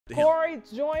Corey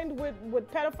joined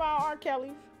with pedophile R.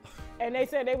 Kelly, and they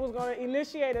said they was going to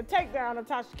initiate a takedown of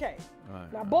Tasha K.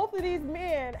 Right, now, both of these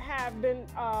men have been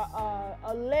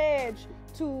alleged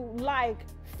to like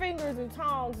fingers and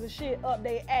tongs and shit up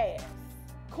their ass.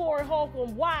 Corey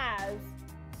Holcomb wives,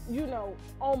 you know,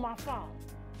 on my phone.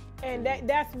 And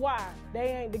that's why they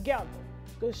ain't together,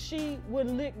 because she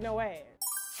wouldn't lick no ass.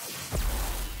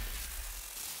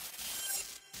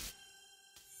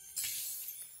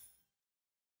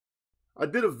 I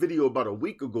did a video about a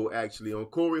week ago, actually, on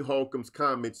Corey Holcomb's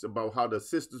comments about how the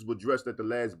sisters were dressed at the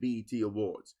last BET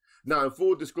Awards. Now, in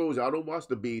full disclosure, I don't watch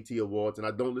the BET Awards, and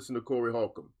I don't listen to Corey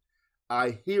Holcomb.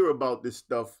 I hear about this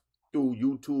stuff through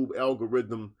YouTube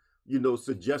algorithm, you know,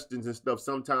 suggestions and stuff.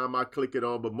 Sometimes I click it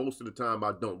on, but most of the time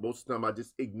I don't. Most of the time I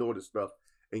just ignore the stuff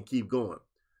and keep going.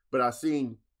 But I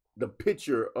seen the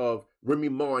picture of Remy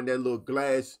Ma in that little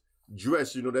glass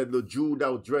dress, you know, that little jeweled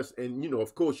out dress. And, you know,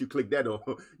 of course you click that on.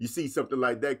 You see something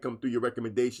like that come through your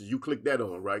recommendations. You click that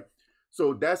on, right?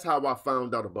 So that's how I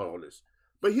found out about all this.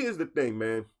 But here's the thing,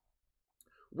 man.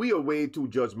 We are way too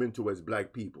judgmental as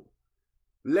black people.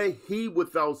 Let he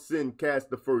without sin cast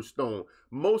the first stone.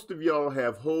 Most of y'all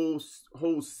have whole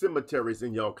cemeteries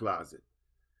in y'all closet.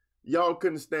 Y'all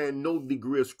couldn't stand no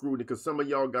degree of scrutiny because some of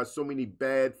y'all got so many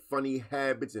bad, funny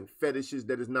habits and fetishes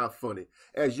that is not funny.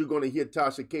 As you're going to hear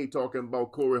Tasha K talking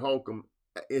about Corey Holcomb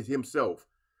himself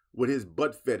with his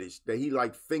butt fetish, that he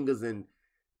like fingers in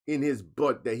his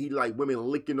butt, that he like women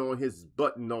licking on his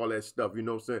butt and all that stuff, you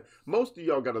know what I'm saying? Most of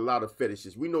y'all got a lot of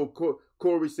fetishes. We know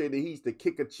Corey said that he used to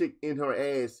kick a chick in her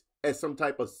ass as some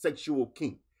type of sexual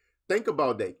kink. Think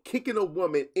about that. Kicking a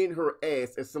woman in her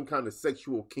ass as some kind of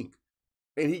sexual kink.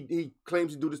 And he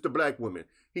claims to do this to black women.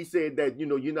 He said that, you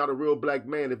know, you're not a real black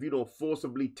man if you don't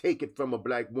forcibly take it from a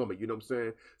black woman, you know what I'm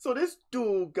saying? So this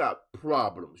dude got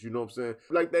problems, you know what I'm saying?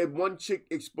 Like that one chick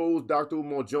exposed Dr.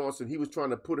 Umar Johnson. He was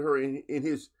trying to put her in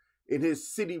his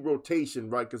city rotation,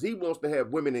 right? Because he wants to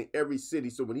have women in every city.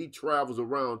 So when he travels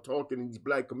around talking in these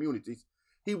black communities,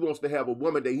 he wants to have a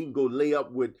woman that he can go lay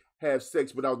up with, have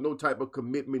sex without no type of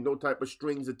commitment, no type of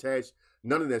strings attached,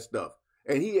 none of that stuff.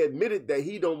 And he admitted that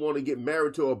he don't want to get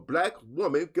married to a black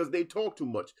woman because they talk too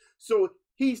much. So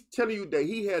he's telling you that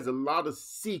he has a lot of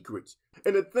secrets.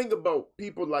 And the thing about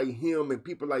people like him and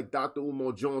people like Dr.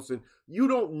 Umar Johnson, you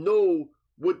don't know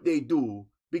what they do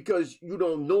because you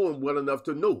don't know them well enough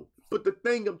to know. But the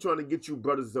thing I'm trying to get you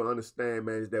brothers to understand,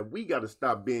 man, is that we got to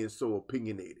stop being so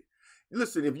opinionated.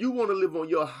 Listen, if you want to live on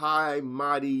your high,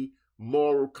 mighty,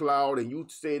 moral cloud and you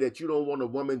say that you don't want a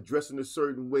woman dressed in a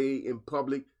certain way in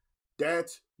public,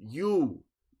 that's you.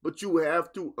 But you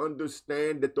have to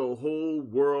understand that the whole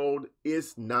world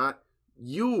is not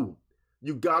you.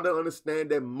 You got to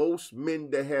understand that most men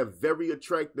that have very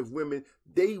attractive women,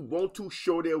 they want to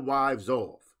show their wives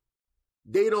off.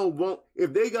 They don't want,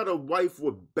 if they got a wife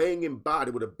with a banging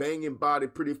body,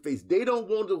 pretty face, they don't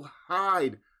want to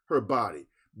hide her body.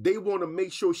 They want to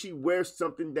make sure she wears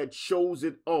something that shows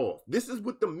it off. This is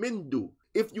what the men do.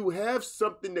 If you have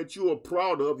something that you are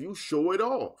proud of, you show it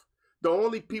off. The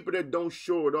only people that don't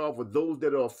show it off are those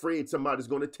that are afraid somebody's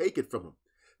going to take it from them.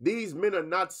 These men are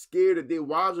not scared that their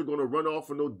wives are going to run off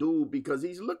with no dude because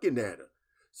he's looking at her.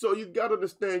 So you got to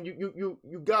understand,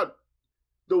 you got,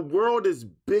 the world is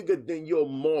bigger than your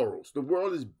morals. The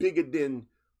world is bigger than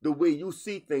the way you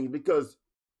see things, because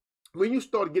when you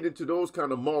start getting to those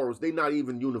kind of morals, they're not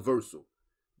even universal.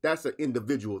 That's an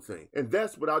individual thing. And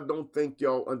that's what I don't think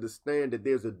y'all understand, that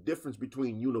there's a difference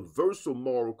between universal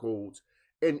moral codes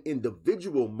and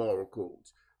individual moral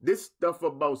codes. This stuff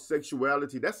about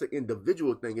sexuality, that's an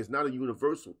individual thing. It's not a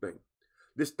universal thing.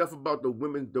 This stuff about the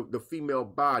women, the female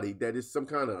body, that is some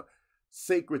kind of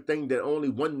sacred thing that only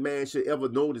one man should ever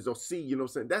notice or see, you know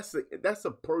what I'm saying? That's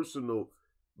a personal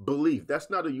belief. That's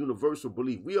not a universal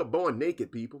belief. We are born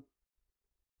naked, people.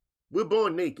 We're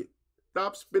born naked.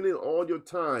 Stop spending all your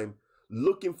time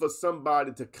looking for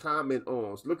somebody to comment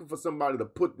on, looking for somebody to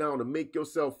put down to make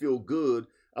yourself feel good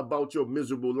about your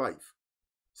miserable life.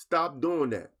 Stop doing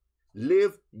that.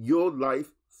 Live your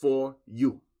life for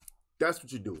you. That's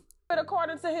what you do.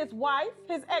 According to his wife,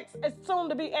 his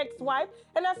soon-to-be ex-wife,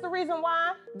 and that's the reason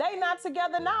why they not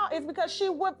together now, is because she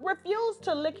would refuse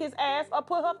to lick his ass or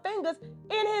put her fingers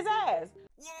in his ass.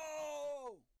 Whoa!